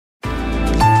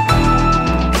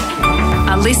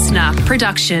listener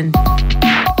production.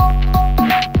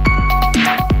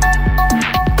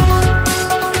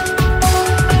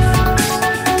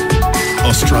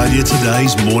 Australia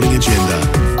Today's Morning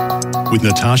Agenda with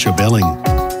Natasha Belling.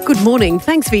 Good morning.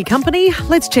 Thanks for your company.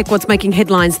 Let's check what's making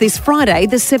headlines this Friday,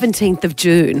 the 17th of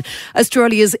June.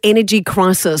 Australia's energy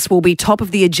crisis will be top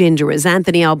of the agenda as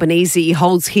Anthony Albanese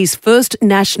holds his first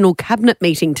national cabinet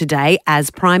meeting today as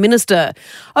Prime Minister.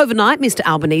 Overnight, Mr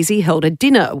Albanese held a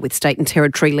dinner with state and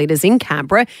territory leaders in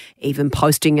Canberra, even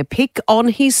posting a pic on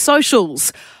his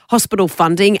socials. Hospital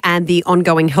funding and the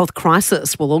ongoing health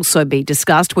crisis will also be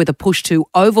discussed with a push to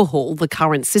overhaul the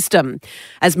current system.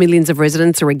 As millions of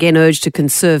residents are again urged to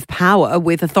conserve power,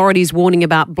 with authorities warning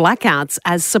about blackouts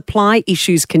as supply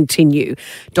issues continue.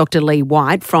 Dr Lee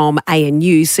White from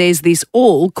ANU says this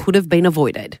all could have been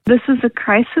avoided. This is a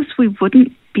crisis we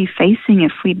wouldn't be facing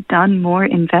if we'd done more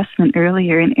investment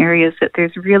earlier in areas that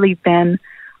there's really been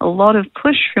a lot of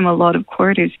push from a lot of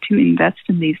quarters to invest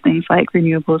in these things like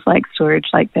renewables, like storage,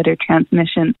 like better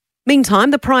transmission.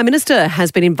 Meantime, the Prime Minister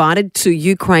has been invited to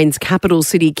Ukraine's capital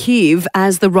city, Kyiv,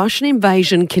 as the Russian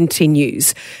invasion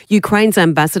continues. Ukraine's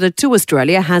ambassador to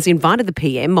Australia has invited the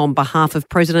PM on behalf of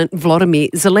President Volodymyr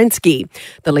Zelensky.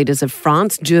 The leaders of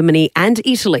France, Germany and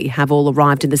Italy have all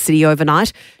arrived in the city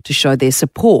overnight to show their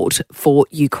support for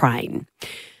Ukraine.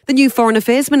 The new Foreign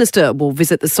Affairs Minister will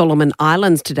visit the Solomon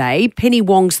Islands today, Penny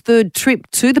Wong's third trip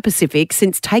to the Pacific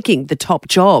since taking the top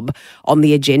job. On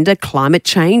the agenda, climate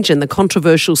change and the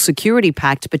controversial security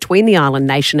pact between the island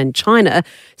nation and China,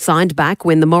 signed back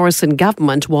when the Morrison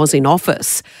government was in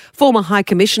office. Former High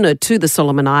Commissioner to the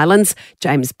Solomon Islands,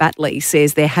 James Batley,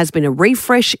 says there has been a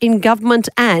refresh in government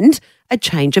and a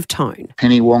change of tone.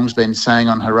 Penny Wong's been saying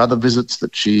on her other visits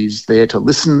that she's there to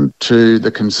listen to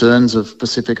the concerns of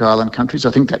Pacific Island countries.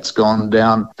 I think that's gone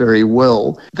down very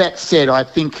well. That said, I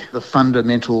think the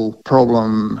fundamental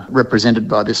problem represented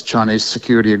by this Chinese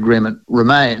security agreement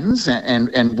remains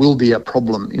and will be a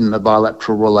problem in the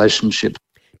bilateral relationship.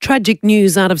 Tragic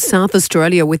news out of South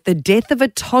Australia with the death of a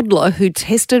toddler who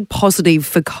tested positive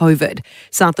for COVID.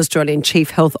 South Australian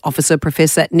Chief Health Officer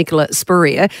Professor Nicola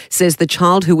Spurrier says the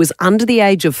child, who was under the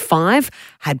age of 5,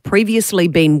 had previously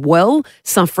been well,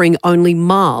 suffering only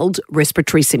mild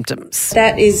respiratory symptoms.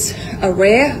 That is a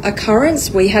rare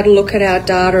occurrence. We had a look at our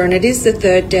data and it is the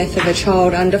third death of a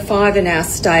child under 5 in our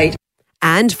state.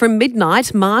 And from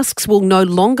midnight, masks will no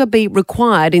longer be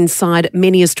required inside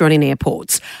many Australian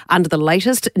airports. Under the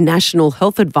latest national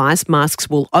health advice, masks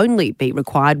will only be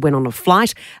required when on a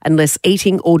flight unless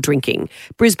eating or drinking.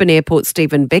 Brisbane Airport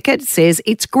Stephen Beckett says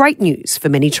it's great news for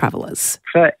many travellers.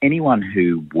 For anyone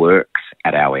who works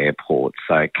at our airports,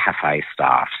 so cafe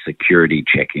staff, security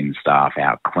check-in staff,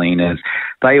 our cleaners,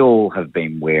 they all have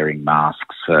been wearing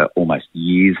masks for almost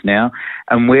years now.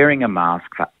 And wearing a mask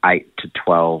for 8 to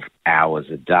 12 hours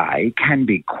a day can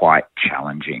be quite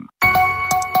challenging.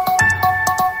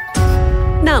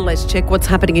 Now let's check what's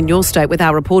happening in your state with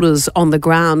our reporters on the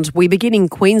ground. We begin in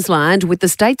Queensland with the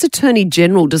state's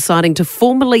Attorney-General deciding to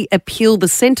formally appeal the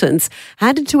sentence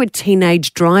handed to a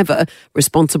teenage driver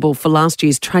responsible for last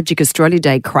year's tragic Australia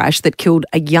Day crash that killed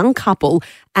a young couple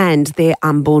and their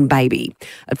unborn baby.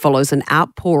 It follows an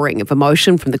outpouring of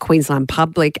emotion from the Queensland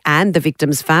public and the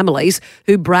victims' families,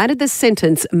 who branded the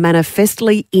sentence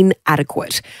manifestly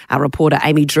inadequate. Our reporter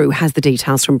Amy Drew has the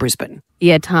details from Brisbane.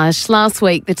 Yeah, Tash, last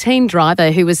week the teen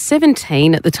driver, who was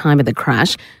 17 at the time of the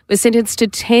crash, was sentenced to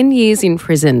 10 years in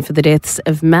prison for the deaths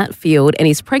of Matt Field and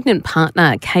his pregnant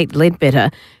partner, Kate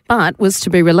Ledbetter, but was to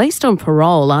be released on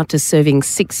parole after serving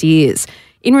 6 years.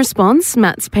 In response,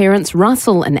 Matt's parents,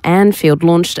 Russell and Anne Field,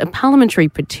 launched a parliamentary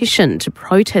petition to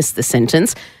protest the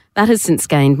sentence. That has since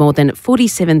gained more than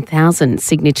 47,000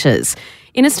 signatures.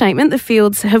 In a statement, the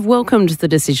Fields have welcomed the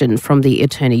decision from the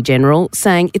Attorney-General,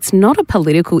 saying it's not a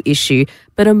political issue,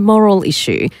 but a moral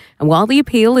issue. And while the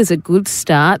appeal is a good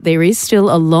start, there is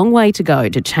still a long way to go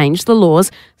to change the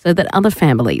laws so that other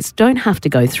families don't have to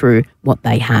go through what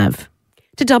they have.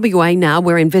 To WA now,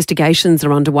 where investigations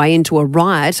are underway into a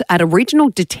riot at a regional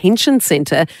detention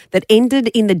centre that ended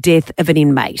in the death of an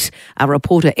inmate. Our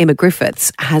reporter Emma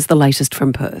Griffiths has the latest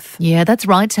from Perth. Yeah, that's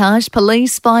right, Tash.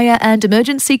 Police, fire and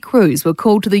emergency crews were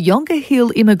called to the Yonge Hill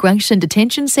Immigration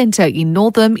Detention Centre in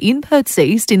Northam in Perth's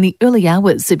East in the early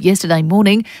hours of yesterday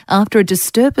morning after a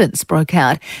disturbance broke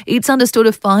out. It's understood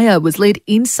a fire was lit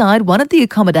inside one of the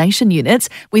accommodation units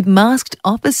with masked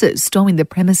officers storming the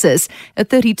premises. A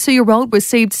 32-year-old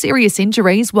received serious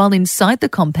injuries while inside the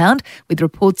compound, with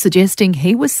reports suggesting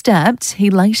he was stabbed. He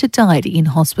later died in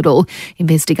hospital.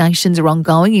 Investigations are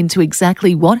ongoing into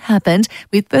exactly what happened,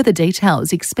 with further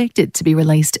details expected to be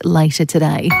released later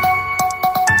today.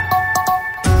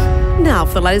 Now,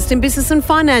 for the latest in business and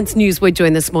finance news, we're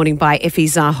joined this morning by Effie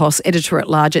Zahos,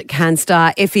 editor-at-large at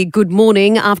CanStar. Effie, good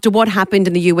morning. After what happened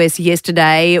in the US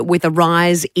yesterday with a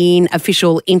rise in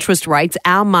official interest rates,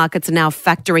 our markets are now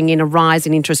factoring in a rise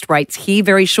in interest rates here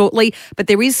very shortly. But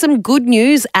there is some good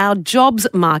news. Our jobs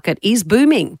market is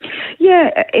booming.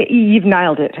 Yeah, you've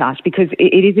nailed it, Tash, because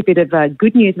it is a bit of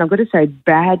good news, and I've got to say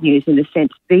bad news in the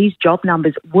sense these job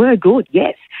numbers were good,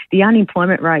 yes. The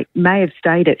unemployment rate may have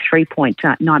stayed at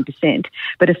 3.9%,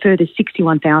 but a further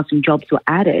 61,000 jobs were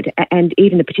added, and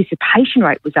even the participation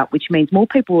rate was up, which means more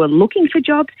people were looking for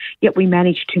jobs, yet we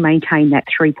managed to maintain that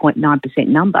 3.9%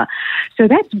 number. So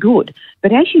that's good.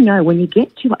 But as you know, when you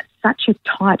get to such a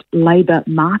tight labour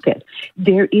market,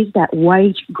 there is that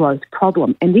wage growth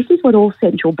problem. And this is what all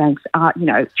central banks are,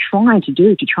 trying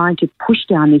to push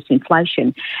down this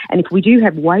inflation. And if we do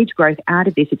have wage growth out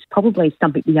of this, it's probably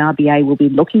something the RBA will be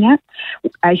looking at.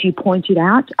 As you pointed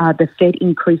out, the Fed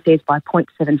increased theirs by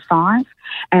 0.75.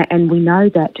 And we know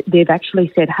that they've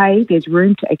actually said, hey, there's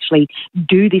room to actually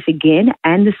do this again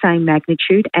and the same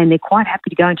magnitude, and they're quite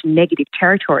happy to go into negative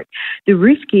territory. The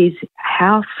risk is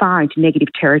how far into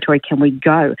negative territory can we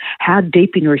go? How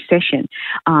deep in recession?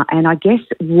 And I guess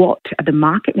what the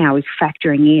market now is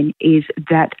factoring in is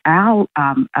that our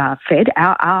Fed,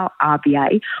 our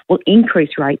RBA, will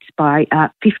increase rates by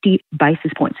 50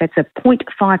 basis points. That's a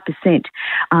 0.5%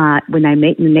 when they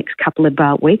meet in the next couple of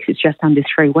weeks. It's just under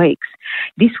 3 weeks.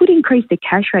 This would increase the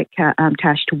cash rate,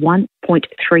 Tash, to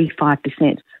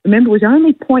 1.35%. Remember, it was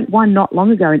only 0.1 not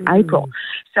long ago in April.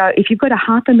 So if you've got a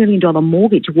 $500,000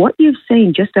 mortgage, what you've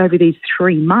seen just over these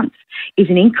 3 months is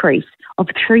an increase of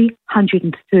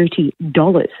 $330.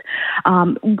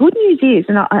 Good news is,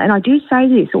 and I do say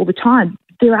this all the time,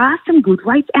 there are some good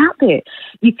rates out there.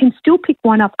 You can still pick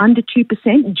one up under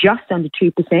 2%, just under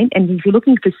 2%. And if you're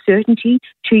looking for certainty,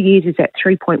 2 years is at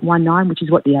 3.19, which is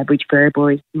what the average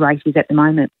variable rate is at the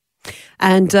moment.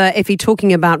 And if you're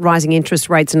talking about rising interest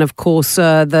rates and, of course,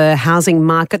 the housing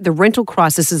market, the rental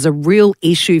crisis is a real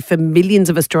issue for millions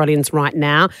of Australians right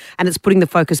now, and it's putting the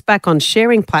focus back on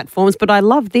sharing platforms. But I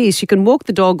love this. You can walk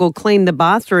the dog or clean the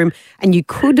bathroom and you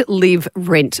could live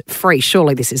rent-free.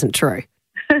 Surely this isn't true.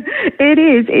 It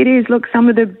is. Look, some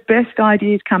of the best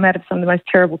ideas come out of some of the most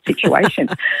terrible situations.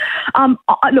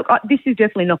 This is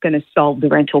definitely not going to solve the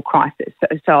rental crisis,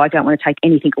 so I don't want to take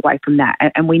anything away from that.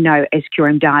 And we know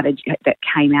SQM data that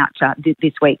came out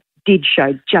this week did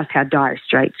show just how dire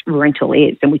straits rental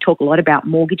is. And we talk a lot about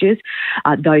mortgages.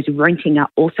 Those renting are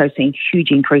also seeing huge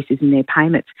increases in their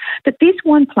payments. But this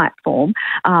one platform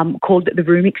called the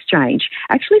Room Exchange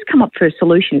actually has come up for a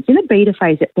solution. It's in a beta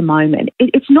phase at the moment.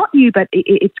 It's not new, but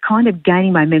it's kind of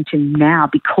gaining momentum now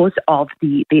because of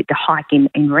the hike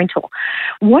in rental.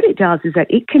 What it does is that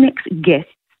it connects guests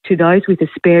to those with a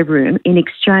spare room in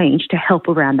exchange to help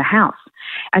around the house.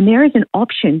 And there is an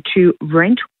option to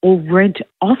rent or rent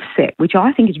offset, which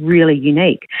I think is really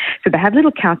unique. So they have a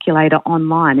little calculator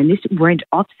online, and this rent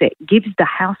offset gives the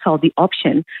household the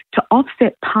option to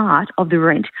offset part of the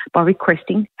rent by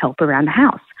requesting help around the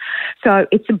house. So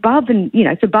it's above and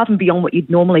beyond what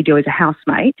you'd normally do as a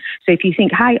housemate. So if you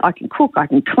think, hey, I can cook, I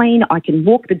can clean, I can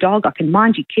walk the dog, I can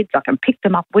mind your kids, I can pick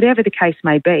them up, whatever the case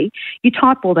may be, you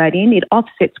type all that in, it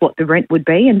offsets what the rent would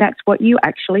be, and that's what you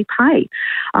actually pay.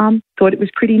 Thought it was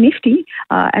pretty nifty.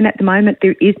 And at the moment,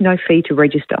 there is no fee to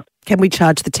register. Can we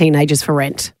charge the teenagers for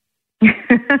rent?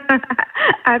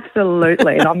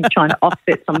 Absolutely. And I'm trying to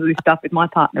offset some of this stuff with my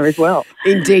partner as well.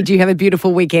 Indeed. You have a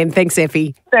beautiful weekend. Thanks,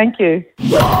 Effie. Thank you.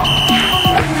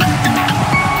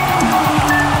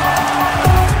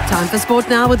 Time for sport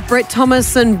now with Brett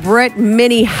Thomas. And Brett,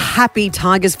 many happy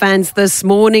Tigers fans this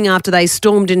morning after they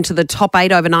stormed into the top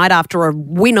 8 overnight after a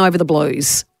win over the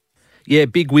Blues. Yeah,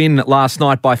 big win last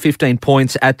night by 15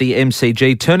 points at the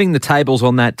MCG, turning the tables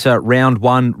on that round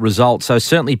 1 result. So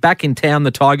certainly back in town, the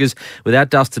Tigers,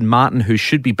 without Dustin Martin, who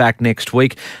should be back next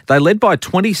week. They led by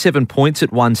 27 points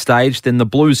at one stage. Then the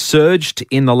Blues surged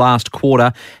in the last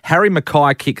quarter. Harry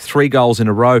Mackay kicked 3 goals in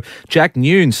a row. Jack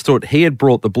Nunes thought he had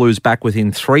brought the Blues back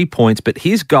within 3 points, but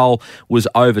his goal was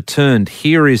overturned.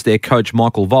 Here is their coach,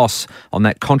 Michael Voss, on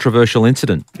that controversial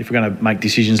incident. If we're going to make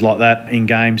decisions like that in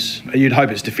games, you'd hope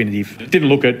it's definitive. Didn't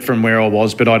look at it from where I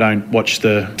was, but I don't watch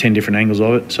the 10 different angles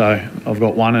of it. So I've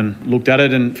got one and looked at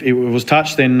it, and if it was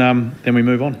touched, then we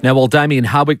move on. Now, while Damien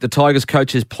Hardwick, the Tigers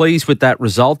coach, is pleased with that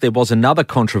result, there was another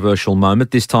controversial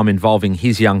moment, this time involving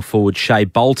his young forward, Shea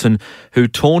Bolton, who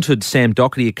taunted Sam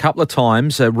Docherty a couple of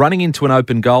times, running into an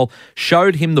open goal,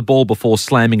 showed him the ball before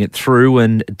slamming it through,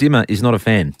 and Dimmer is not a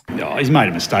fan. Oh, he's made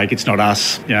a mistake. It's not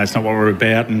us. It's not what we're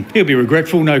about, and he'll be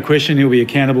regretful, no question. He'll be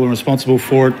accountable and responsible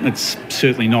for it. It's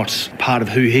certainly not that's part of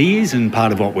who he is and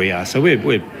part of what we are. So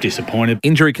we're disappointed.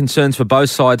 Injury concerns for both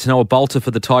sides. Noah Bolter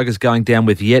for the Tigers going down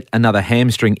with yet another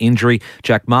hamstring injury.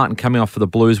 Jack Martin coming off for the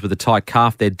Blues with a tight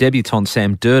calf. Their debutant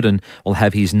Sam Durden will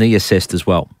have his knee assessed as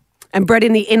well. And Brett,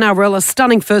 in the NRL, a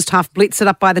stunning first-half blitz set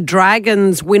up by the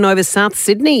Dragons win over South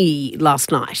Sydney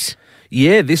last night.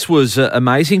 Yeah, this was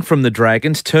amazing from the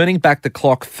Dragons, turning back the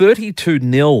clock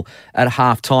 32-0 at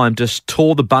half-time, just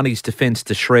tore the Bunnies' defence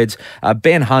to shreds.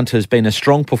 Ben Hunt has been a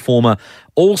strong performer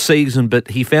all season, but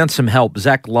he found some help.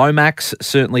 Zach Lomax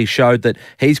certainly showed that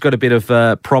he's got a bit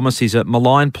of promise. He's a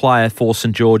maligned player for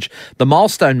St George. The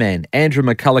milestone man, Andrew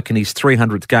McCulloch, in his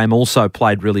 300th game also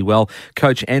played really well.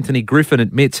 Coach Anthony Griffin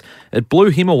admits it blew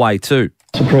him away too.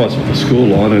 Surprised with the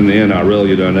scoreline. In the NRL,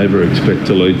 you don't ever expect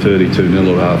to lead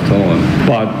 32-0 at half-time.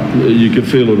 But you could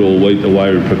feel it all week, the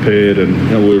way we prepared, and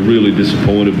we're really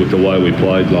disappointed with the way we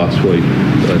played last week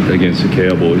against the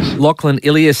Cowboys. Lachlan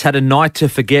Ilias had a night to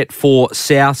forget for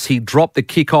Souths. He dropped the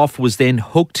kick-off, was then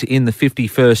hooked in the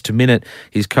 51st minute.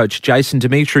 His coach, Jason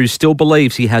Demetriou, still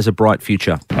believes he has a bright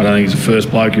future. I don't think he's the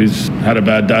first bloke who's had a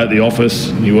bad day at the office.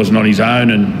 He wasn't on his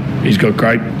own, and he's got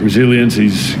great resilience.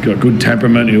 He's got good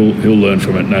temperament. He'll learn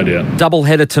from it, no doubt.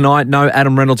 Doubleheader tonight. No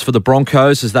Adam Reynolds for the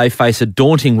Broncos as they face a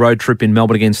daunting road trip in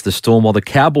Melbourne against the Storm, while the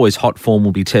Cowboys' hot form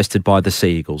will be tested by the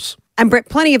Sea Eagles. And Brett,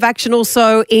 plenty of action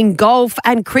also in golf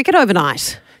and cricket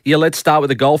overnight. Yeah, let's start with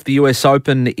the golf. The US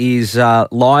Open is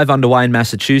live underway in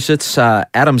Massachusetts.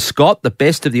 Adam Scott, the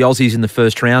best of the Aussies in the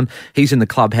first round. He's in the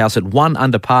clubhouse at 1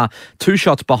 under par, 2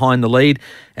 shots behind the lead.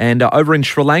 And over in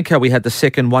Sri Lanka, we had the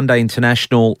second one-day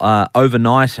international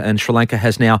overnight, and Sri Lanka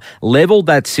has now levelled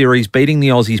that series, beating the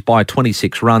Aussies by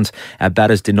 26 runs. Our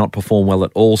batters did not perform well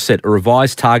at all, set a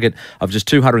revised target of just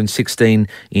 216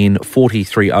 in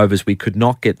 43 overs. We could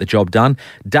not get the job done.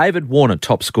 David Warner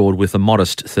top scored with a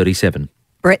modest 37.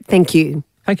 Brett, thank you.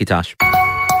 Thank you, Tash.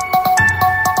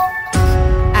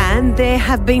 And there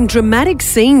have been dramatic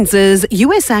scenes as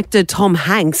US actor Tom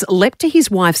Hanks leapt to his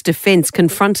wife's defence,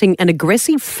 confronting an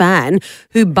aggressive fan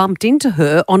who bumped into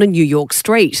her on a New York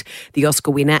street. The Oscar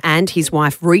winner and his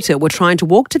wife Rita were trying to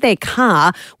walk to their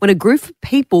car when a group of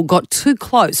people got too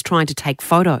close trying to take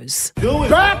photos.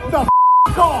 Back the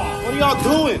off! What are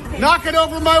y'all doing? Knocking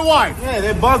over my wife. Yeah,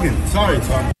 they're bugging. Sorry,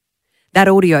 Tom. That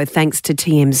audio thanks to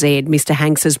TMZ. Mr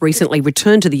Hanks has recently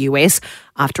returned to the US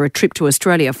after a trip to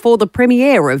Australia for the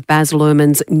premiere of Baz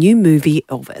Luhrmann's new movie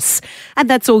Elvis. And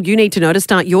that's all you need to know to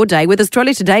start your day with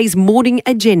Australia Today's Morning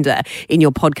Agenda in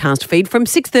your podcast feed from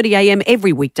 6:30am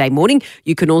every weekday morning.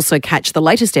 You can also catch the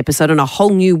latest episode on a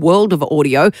whole new world of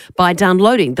audio by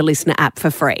downloading the Listener app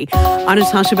for free. I'm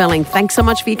Natasha Belling. Thanks so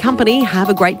much for your company. Have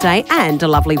a great day and a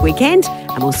lovely weekend.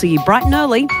 And we'll see you bright and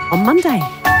early on Monday.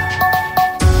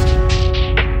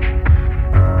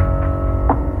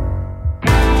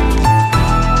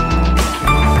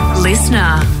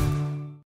 Listener.